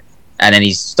he did it. and then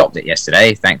he stopped it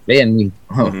yesterday, thankfully, and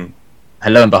lo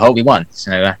and behold, we won.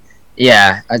 So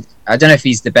I don't know if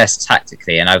he's the best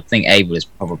tactically, and I think Abel is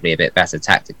probably a bit better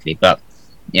tactically, but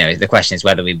the question is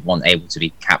whether we want Abel to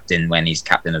be captain when he's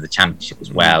captain of the championship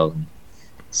as well.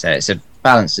 So it's a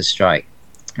balance to strike.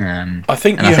 I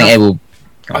think Abel.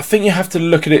 I think you have to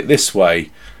look at it this way: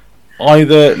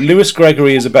 either Lewis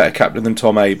Gregory is a better captain than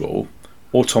Tom Abel,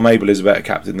 or Tom Abel is a better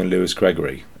captain than Lewis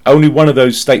Gregory. Only one of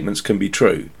those statements can be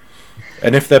true.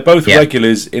 And if they're both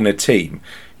regulars in a team,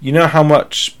 you know how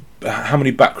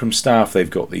many backroom staff they've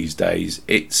got these days.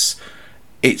 It's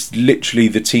literally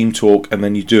the team talk, and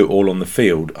then you do it all on the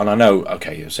field. And I know,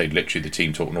 okay, you say literally the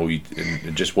team talk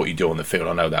and just what you do on the field.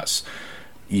 I know that's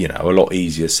a lot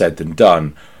easier said than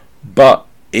done. But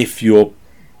if you're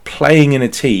playing in a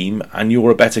team and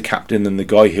you're a better captain than the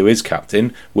guy who is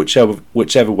captain,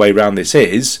 whichever way round this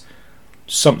is,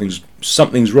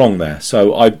 something's wrong there.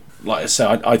 So I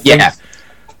think,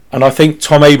 and I think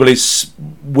Tom Abel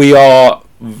we are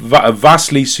a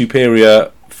vastly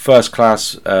superior first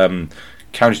class county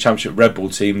championship Red Bull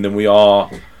team than we are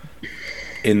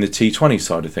in the T20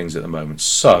 side of things at the moment.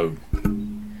 So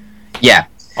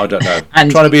I don't know. I'm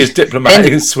trying to be as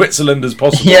diplomatic as Switzerland as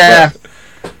possible. Yeah.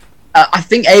 I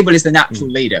think Abel is the natural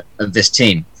leader of this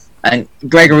team, and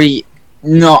Gregory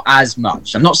not as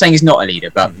much. I'm not saying he's not a leader,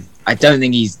 but I don't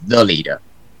think he's the leader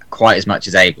quite as much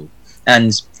as Abel.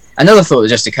 And another thought that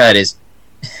just occurred is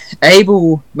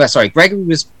Gregory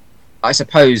was, I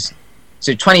suppose,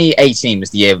 so 2018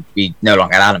 was the year we no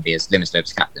longer had Allenby as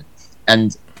Limislop's captain,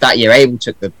 and that year Abel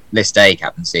took the List A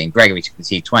captaincy and Gregory took the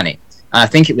T20. And I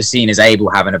think it was seen as Abel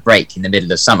having a break in the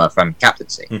middle of summer from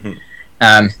captaincy.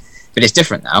 But it's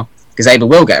different now, because Abel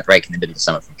will get a break in the middle of the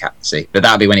summer from captaincy, but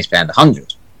that'll be when he's playing the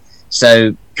 100.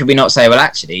 So could we not say, well,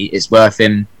 actually, it's worth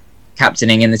him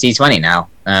captaining in the T20 now,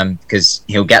 because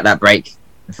he'll get that break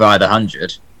via the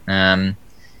 100.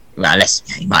 Unless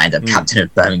he might end up captain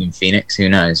of Birmingham Phoenix, who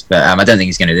knows? But I don't think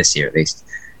he's going to this year, at least.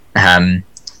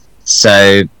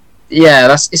 So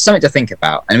yeah, it's something to think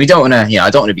about. And we don't want to, I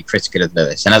don't want to be critical of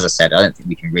Lewis. And as I said, I don't think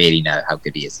we can really know how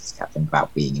good he is as captain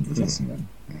without being in the dressing room.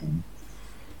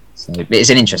 So it's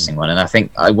an interesting one,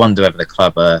 and I wonder whether the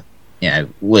club,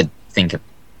 would think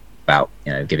about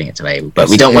giving it to Abel. But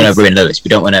we don't want to ruin Lewis. We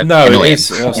don't want to. No,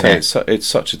 it's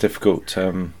such a difficult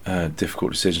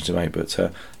decision to make. But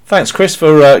thanks, Chris,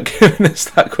 for giving us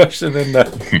that question. And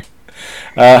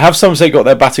have some say got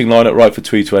their batting lineup right for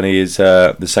T20 is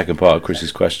the second part of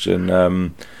Chris's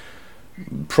question.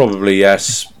 Probably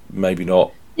yes, maybe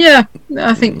not. Yeah,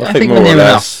 I think more we're near or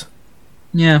less. Enough.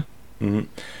 Yeah. Mm-hmm.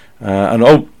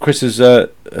 And Chris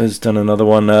has done another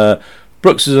one.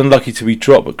 Brooks is unlucky to be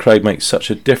dropped, but Craig makes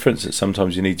such a difference that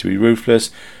sometimes you need to be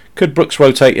ruthless. Could Brooks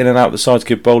rotate in and out the side to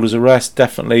give bowlers a rest?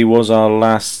 Definitely was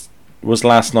last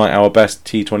night our best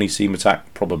T20 seam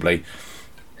attack, probably.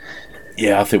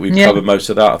 Yeah, I think we've covered most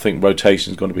of that. I think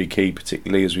rotation is going to be key,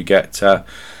 particularly as we get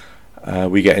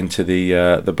into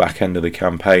the back end of the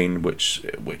campaign, which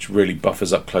really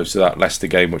buffers up close to that Leicester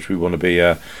game, which we want to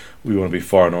be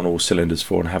firing on all cylinders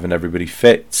for and having everybody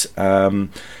fit.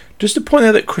 Just a point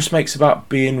there that Chris makes about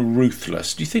being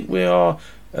ruthless. Do you think we are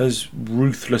as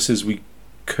ruthless as we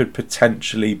could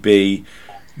potentially be,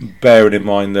 bearing in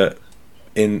mind that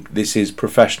this is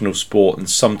professional sport, and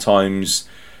sometimes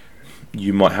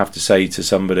you might have to say to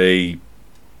somebody,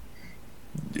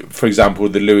 for example,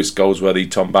 the Lewis Goldsworthy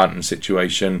Tom Banton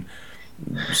situation,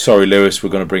 sorry Lewis,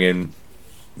 we're bringing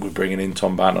in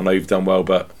Tom Banton. I know you've done well,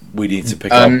 but we need to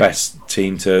pick our best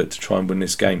team to try and win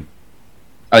this game.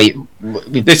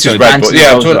 This is Red Bull.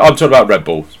 Yeah, I'm talking about Red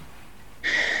Bull.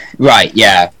 Right,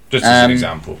 yeah. Just as an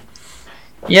example.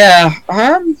 Yeah,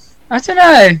 I don't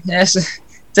know. Yeah, it's a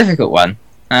difficult one.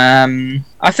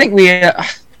 I think we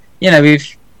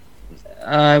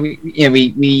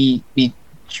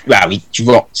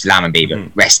dropped Lammonby,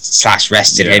 but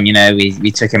rested him.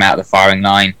 We took him out of the firing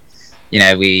line.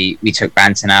 We took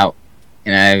Banton out.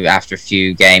 After a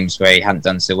few games where he hadn't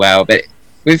done so well. But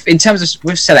in terms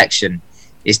of selection,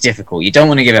 it's difficult. You don't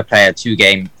want to give a player too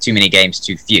many games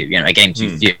too few. A game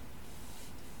too few.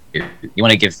 You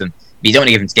want to give them. You don't want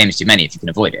to give them games too many if you can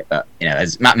avoid it. But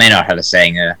as Matt Maynard was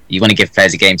saying, you want to give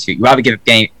players a game too. You rather give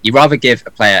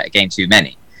a player a game too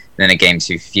many than a game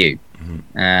too few.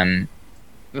 But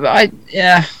I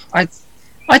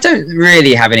don't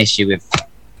really have an issue with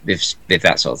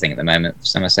that sort of thing at the moment.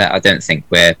 Somerset, I think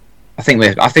we're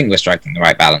striking the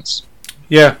right balance.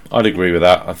 Yeah, I'd agree with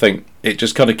that. I think it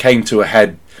just kind of came to a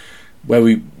head where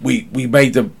we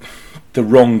made the the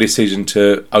wrong decision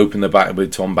to open the batting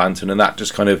with Tom Banton, and that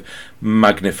just kind of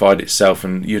magnified itself,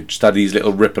 and you just had these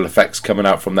little ripple effects coming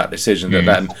out from that decision. That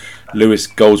then Lewis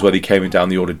Goldsworthy came down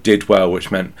the order did well,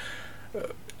 which meant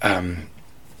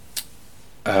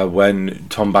when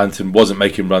Tom Banton wasn't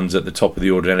making runs at the top of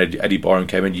the order and Eddie Byron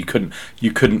came in, you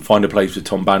couldn't find a place for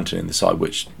Tom Banton in the side,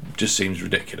 which just seems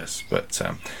ridiculous. But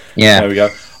there we go.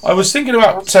 I was thinking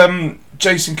about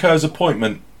Jason Kerr's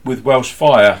appointment with Welsh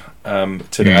Fire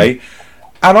today,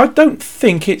 and I don't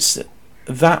think it's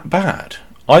that bad.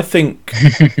 I think,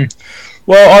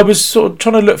 well, I was sort of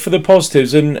trying to look for the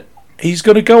positives, and he's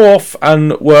going to go off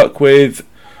and work with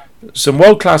some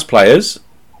world-class players.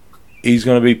 He's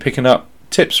going to be picking up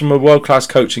tips from a world-class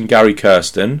coach in Gary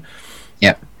Kirsten.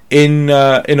 Yeah. In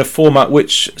a format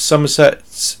which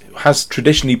Somerset has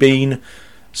traditionally been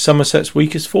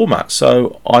weakest format.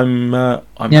 So I'm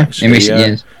actually in recent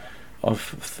years.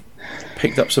 I've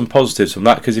picked up some positives from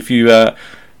that, because if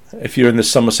you're in the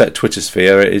Somerset Twitter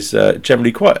sphere, it is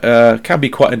generally can be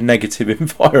quite a negative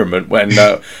environment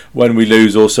when we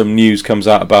lose or some news comes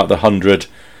out about the 100.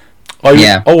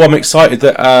 I'm excited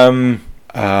that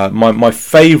my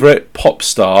favourite pop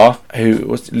star, who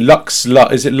was Lux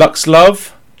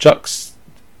Love? Jux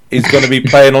is going to be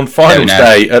playing on finals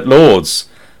day at Lords.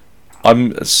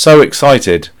 I'm so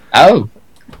excited. Oh,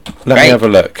 let me have a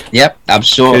look. Yep, I'm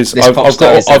sure. I've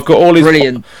got all his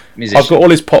brilliant musician. I've got all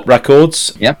his pop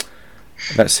records. Yep.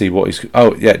 Let's see what he's.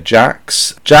 Oh yeah,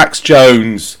 Jax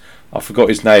Jones. I forgot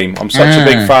his name. I'm such a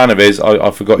big fan of his. I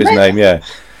forgot his name. Yeah.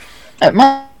 I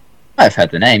might have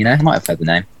heard the name. I might have heard the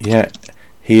name. Yeah.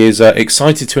 He is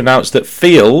excited to announce that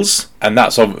Feels, and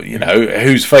that's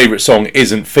whose favourite song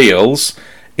isn't Feels,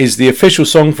 is the official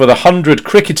song for the 100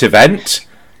 cricket event.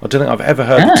 I don't think I've ever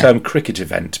heard the term cricket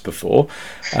event before.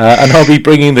 And I'll be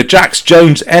bringing the Jax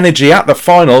Jones energy at the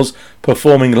finals,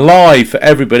 performing live for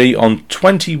everybody on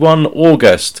 21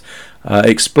 August.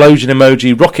 Explosion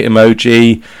emoji, rocket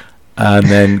emoji, and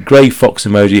then grey fox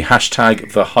emoji,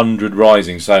 hashtag the 100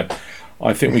 rising. So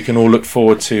I think we can all look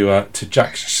forward to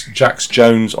Jax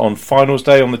Jones on finals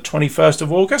day on the 21st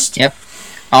of August. Yep.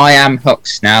 I am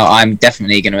hooked now. I'm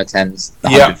definitely going to attend the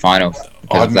 100 final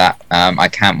because of that. I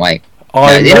can't wait.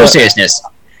 In all seriousness,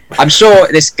 I'm sure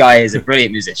this guy is a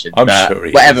brilliant musician. I'm sure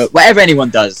he whatever anyone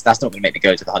does, that's not going to make me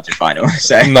go to the 100 final.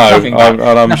 So no,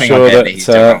 I'm sure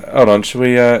that. Hold on, shall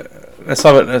we? Let's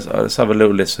have a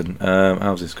little listen.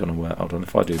 How's this going to work? Hold on,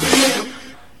 if I do this.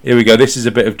 Here we go. This is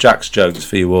a bit of Jax Jones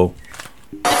for you all.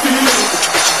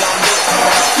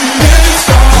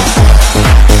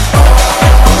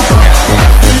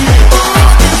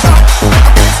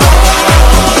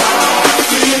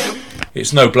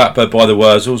 It's no Blackbird by the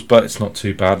Wurzels, but it's not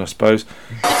too bad, I suppose.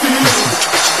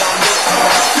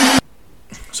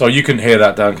 So you can hear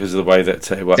that, Dan, because of the way that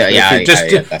it works.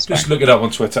 Just look it up on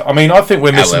Twitter. I mean, I think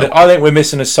we're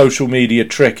missing a social media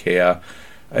trick here.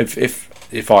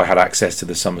 If I had access to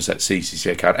the Somerset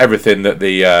CCC account, everything that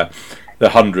the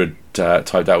 100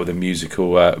 typed out with a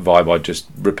musical vibe, I'd just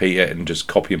repeat it and just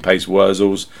copy and paste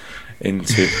Wurzels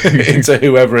into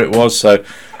whoever it was. So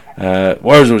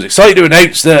Wurzels was excited to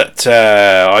announce that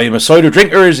I Am a Cider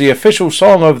Drinker is the official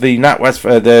song of the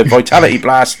NatWest the Vitality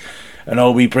Blast, and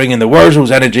I'll be bringing the Wurzels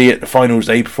energy at the finals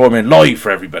day, performing live for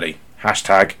everybody.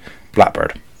 Hashtag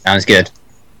Blackbird. Sounds good.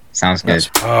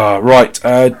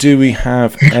 Right. Do we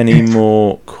have any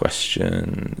more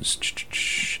questions?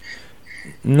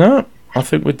 No, I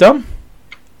think we're done.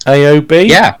 AOB.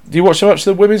 Yeah. Do you watch much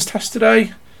of the women's test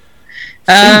today?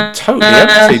 It seemed totally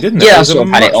empty, didn't it? Yeah, I sort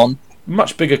of had it on.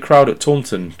 Much bigger crowd at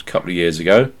Taunton a couple of years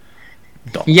ago.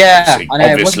 I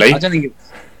know. Obviously. I don't think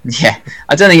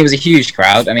it was a huge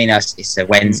crowd. I mean, it's a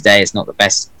Wednesday. It's not the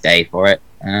best day for it.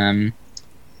 I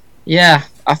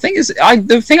think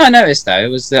the thing I noticed though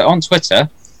was that on Twitter,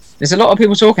 there's a lot of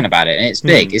people talking about it, and it's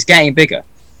big. It's getting bigger.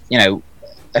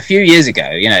 A few years ago,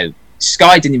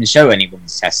 Sky didn't even show any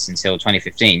women's tests until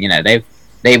 2015.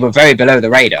 They were very below the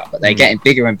radar, but they're getting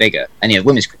bigger and bigger. And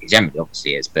women's cricket generally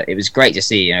obviously is, but it was great to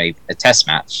see a test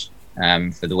match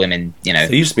for the women.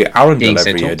 They used to be at Arundel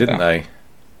every year, didn't they?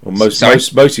 Well, most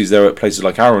they're at places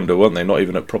like Arundel, weren't they? Not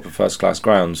even at proper first class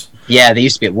grounds. Yeah, they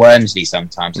used to be at Wormsley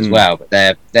sometimes as well,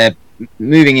 but they're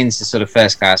moving into sort of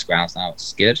first class grounds now, which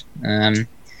is good. And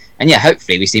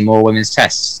hopefully we see more women's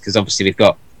tests, because obviously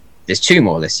there's two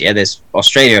more this year. There's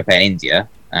Australia playing India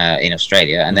in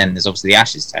Australia, and then there's obviously the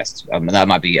Ashes test. That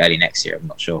might be early next year, I'm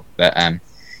not sure, but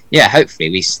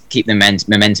hopefully we keep the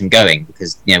momentum going,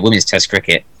 because women's test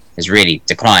cricket has really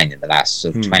declined in the last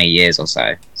sort of 20 years or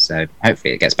so. So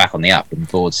hopefully it gets back on the up and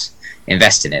boards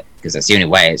invest in it, because that's the only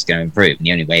way it's going to improve, and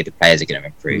the only way the players are going to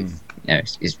improve.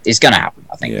 it's going to happen.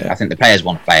 I think. Yeah. I think the players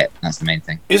want to play it. That's the main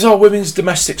thing. Is our women's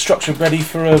domestic structure ready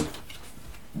for a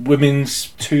women's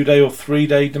 2-day or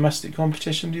 3-day domestic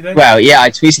competition, do you think? Well, yeah, I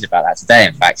tweeted about that today.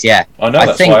 In fact, yeah. I know,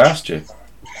 that's why I asked you.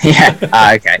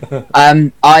 Yeah. Okay.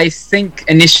 I think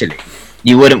initially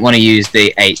you wouldn't want to use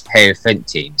the 8 Hayo Flint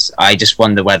teams. I just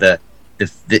wonder whether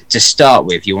to start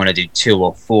with you want to do 2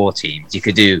 or 4 teams. You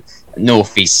could do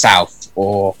North, East, South,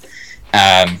 or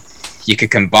you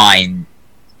could combine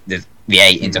the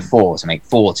 8 into 4 to make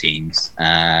 4 teams,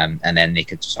 and then they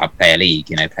could just play a league,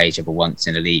 play each other once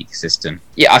in a league system.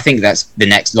 Yeah, I think that's the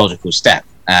next logical step,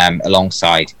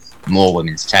 alongside more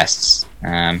women's tests.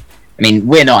 I mean,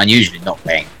 we're not unusually not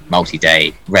playing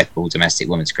multi-day Red Bull domestic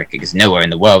women's cricket, because nowhere in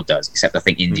the world does, except I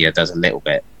think India does a little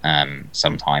bit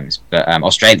sometimes. But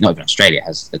Australia, not even Australia,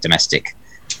 has a domestic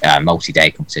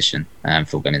multi-day competition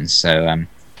for women. So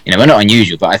we're not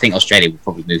unusual, but I think Australia will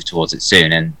probably move towards it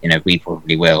soon, and we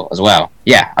probably will as well.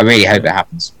 Yeah, I really hope it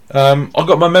happens. I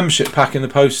got my membership pack in the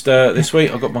post this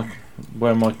week. I got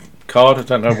wearing my card. I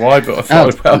don't know why, but I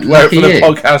thought I'd wear it for the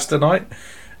podcast tonight.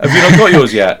 Have you not got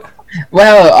yours yet?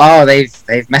 Well,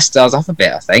 they've messed ours up a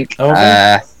bit, I think. Oh,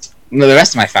 well, the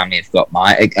rest of my family have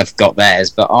got theirs,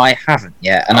 but I haven't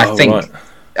yet. And I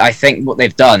think what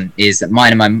they've done is that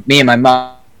me and my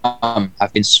mum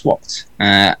have been swapped.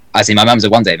 As in, my mum's a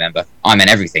 1-day member, I'm an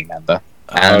everything member,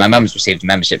 and my mum's received a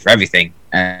membership for everything,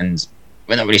 and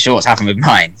we're not really sure what's happened with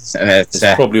mine. So it's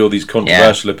probably all these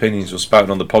controversial opinions you're spouting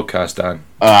on the podcast, Dan.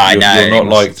 I know you're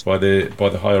not liked by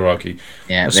the hierarchy.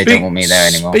 Yeah, they don't want me there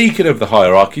anymore. Speaking of the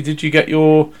hierarchy, did you get have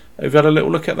you had a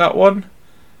little look at that one?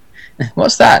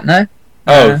 What's that? No.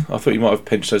 I thought you might have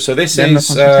pinched it. So this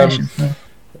is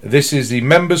the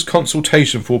members'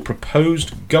 consultation for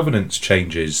proposed governance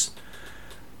changes.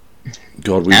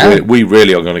 God, we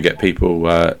really are going to get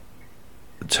people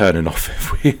turning off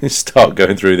if we start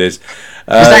going through this.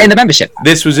 Was that in the membership pack?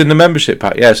 This was in the membership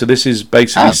pack, yeah. So this is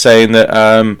basically saying that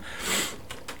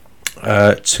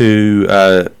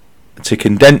to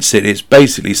condense it, it's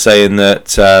basically saying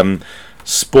that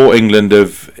Sport England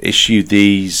have issued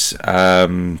these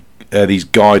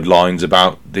guidelines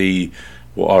about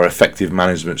what are effective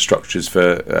management structures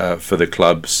for the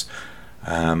clubs,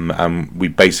 and we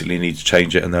basically need to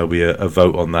change it, and there'll be a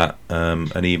vote on that,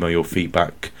 and email your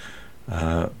feedback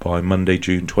by Monday,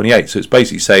 June 28th. So it's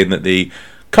basically saying that the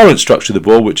current structure of the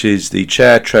board, which is the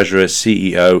chair, treasurer,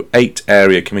 CEO, 8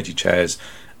 area committee chairs,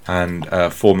 and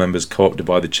 4 members co-opted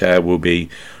by the chair, will be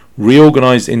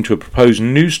reorganised into a proposed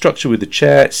new structure with the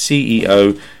chair,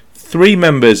 CEO, 3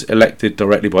 members elected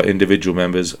directly by individual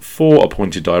members, 4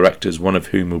 appointed directors, one of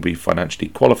whom will be financially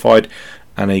qualified,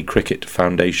 and a Cricket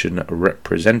Foundation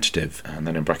representative. And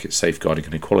then in brackets, safeguarding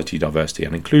and equality, diversity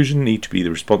and inclusion need to be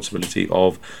the responsibility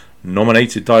of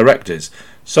nominated directors.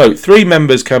 So 3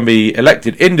 members can be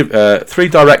elected, 3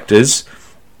 directors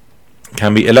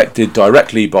can be elected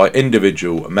directly by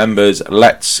individual members.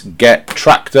 Let's get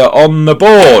Tractor on the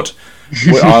board.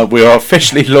 We are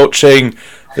officially launching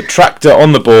the Tractor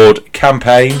on the Board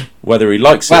campaign, whether he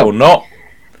likes it or not.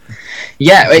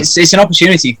 Yeah, it's an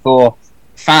opportunity for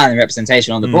fan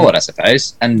representation on the board, I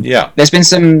suppose. And there's been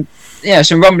some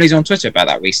rumblings on Twitter about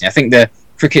that recently. I think the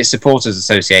Cricket Supporters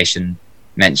Association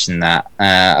mentioned that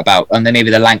and then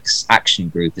maybe the Lancs Action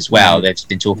Group as well. They've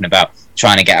been talking about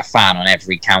trying to get a fan on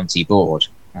every county board,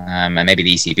 and maybe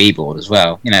the ECB board as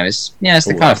well. It's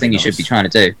the kind of thing you should be trying to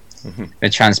do. The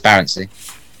transparency.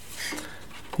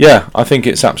 Yeah, I think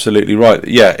it's absolutely right.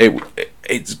 Yeah,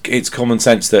 it's common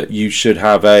sense that you should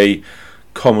have a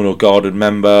common or guarded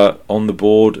member on the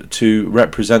board to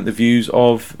represent the views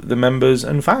of the members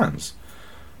and fans.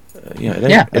 It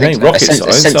ain't rocket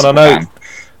science, and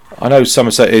I know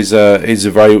Somerset is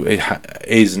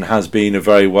and has been a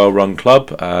very well run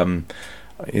club. I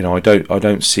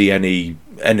don't see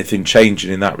anything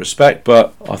changing in that respect,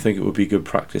 but I think it would be good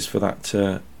practice for that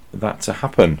to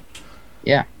happen.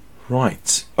 Yeah.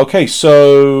 Right. Okay,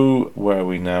 so where are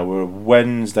we now? We're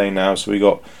Wednesday now, so we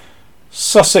got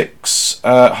Sussex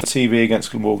TV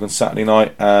against Glamorgan Saturday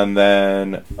night, and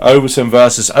then Overton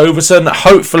versus Overton,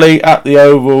 hopefully at the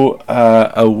Oval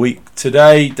a week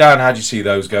today. Dan, how do you see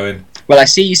those going? Well, I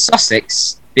see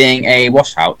Sussex being a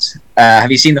washout. Have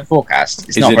you seen the forecast?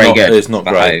 It's not very good. It's not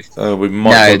great. We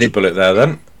might dodge a bullet there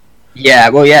then.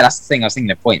 Yeah, that's the thing. I was thinking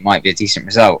the point might be a decent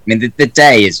result. I mean, the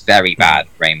day is very bad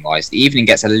rain-wise. The evening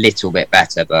gets a little bit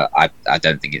better, but I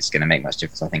don't think it's going to make much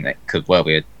difference. I think that could well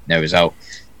be no result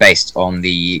based on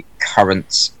the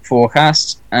current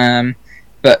forecast.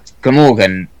 But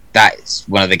Glamorgan, that's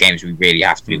one of the games we really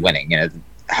have to be winning.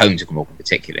 Home to Glamorgan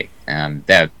particularly.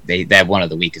 They're one of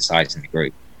the weaker sides in the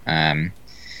group.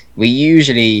 We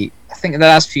usually I think in the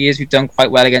last few years we've done quite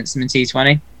well against them in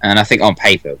T20, and I think on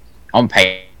paper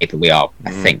we are,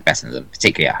 I think, better than them,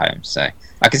 particularly at home. So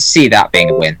I can see that being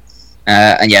a win.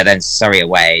 And yeah, then Surrey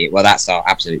away. Well, that's our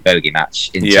absolute bogey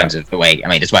match in terms of away. I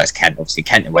mean, as well as Kent. Obviously,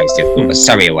 Kent away is difficult, but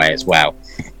Surrey away as well.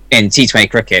 In T20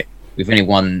 cricket, we've only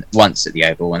won once at the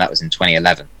Oval, and that was in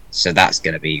 2011. So that's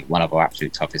going to be one of our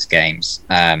absolute toughest games,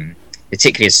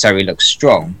 particularly as Surrey looks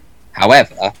strong.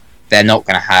 However, they're not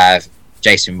going to have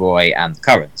Jason Roy and the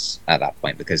Currans at that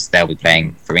point because they'll be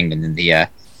playing for England in the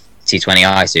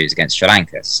T20I series against Sri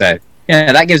Lanka. So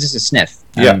yeah, that gives us a sniff.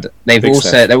 And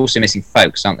they're also missing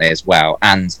Folks, aren't they, as well?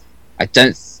 And I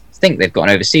don't think they've got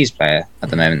an overseas player at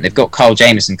the moment. They've got Kyle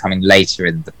Jamieson coming later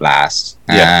in the Blast.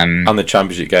 And the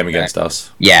championship game against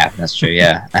us. Yeah, that's true.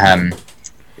 Yeah,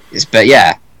 but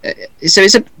yeah, so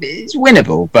it's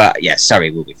winnable. But yeah,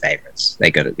 Surrey will be favourites.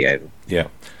 They got at the Oval. Yeah.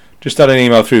 Just had an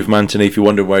email through from Anthony. If you're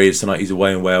wondering where he is tonight, he's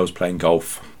away in Wales playing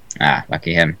golf. Ah,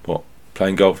 lucky him. What?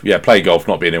 Playing golf? Yeah, play golf,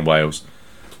 not being in Wales.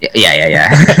 Yeah.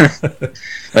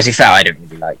 Well, to be fair, I don't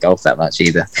really like golf that much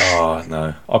either. Oh,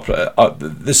 no.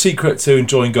 The secret to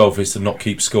enjoying golf is to not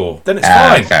keep score. Then it's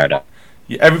fine. Fair enough.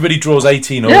 Everybody draws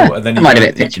 18 all, and then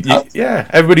you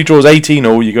everybody draws 18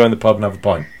 all. You go in the pub and have a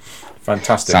pint.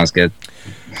 Fantastic. Sounds good.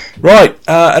 Right.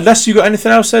 Unless you got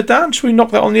anything else there, Dan, should we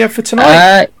knock that on the head for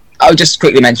tonight? I'll just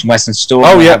quickly mention Western Storm.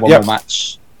 One more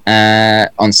match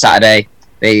on Saturday.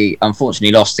 They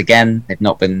unfortunately lost again. They've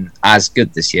not been as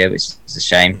good this year, which is a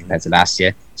shame compared to last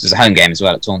year. This was a home game as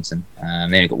well at Taunton. They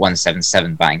only got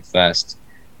 177 batting first.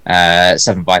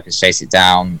 Seven Vipers chased it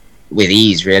down with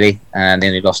ease, really. They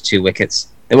only lost 2 wickets.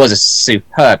 There was a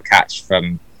superb catch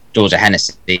from Georgia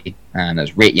Hennessy. That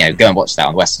was go and watch that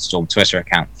on Western Storm Twitter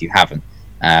account if you haven't.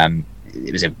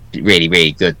 It was a really,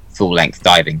 really good full-length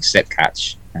diving slip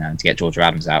catch to get Georgia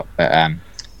Adams out. But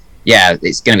yeah,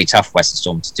 it's going to be tough for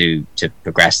Western Storm to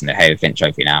progress in the Halo Flint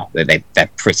Trophy now. They're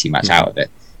pretty much out of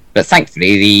it. But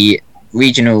thankfully, the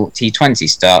regional T20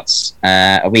 starts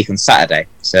a week on Saturday.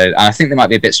 So I think they might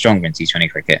be a bit stronger in T20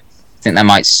 cricket. I think that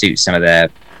might suit some of their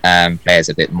players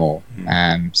a bit more.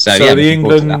 So yeah, the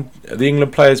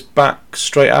England players back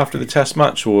straight after the Test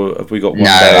match, or have we got one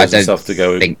day and stuff to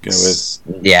go with?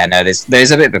 Yeah, no,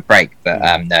 there's a bit of a break, but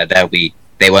no,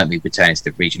 they won't be returning to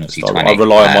the regional T20. I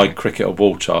rely on my cricket or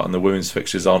ball chart, and the women's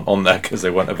fixtures aren't on there because they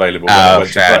weren't available when I went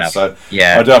to press. So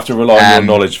yeah, I do have to rely on your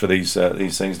knowledge for these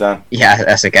things, Dan. Yeah,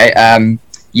 that's okay.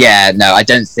 Yeah, no, I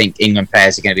don't think England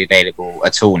players are going to be available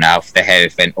at all now for the Halo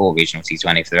Flint or regional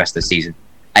T20 for the rest of the season,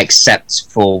 except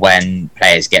for when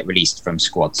players get released from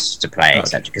squads to play,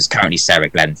 etc. Because currently Sarah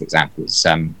Glenn, for example, is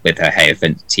with her Halo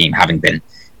Flint team having been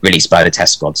released by the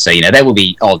Test squad. So, there will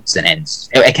be odds and ends.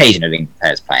 Occasionally England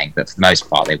players playing, but for the most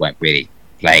part they won't really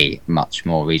play much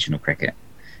more regional cricket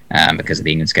because of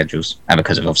the England schedules and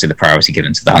because of obviously the priority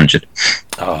given to the 100.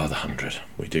 Oh, the 100.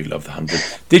 We do love the 100.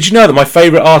 Did you know that my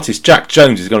favourite artist, Jack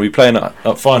Jones, is going to be playing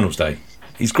at Finals Day?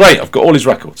 He's great. I've got all his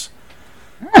records.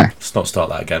 Let's not start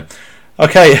that again.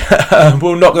 Okay,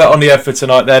 we'll knock that on the head for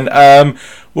tonight then.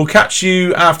 We'll catch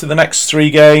you after the next 3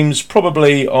 games,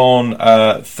 probably on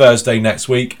Thursday next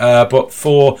week. But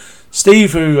for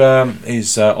Steve, who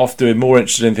is off doing more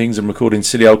interesting things and recording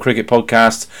silly old cricket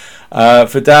podcasts,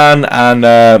 for Dan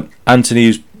and Anthony,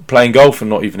 who's playing golf and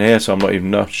not even here, so I'm not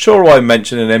even sure why I'm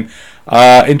mentioning him.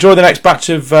 Enjoy the next batch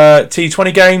of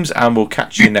T20 games, and we'll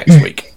catch you next week.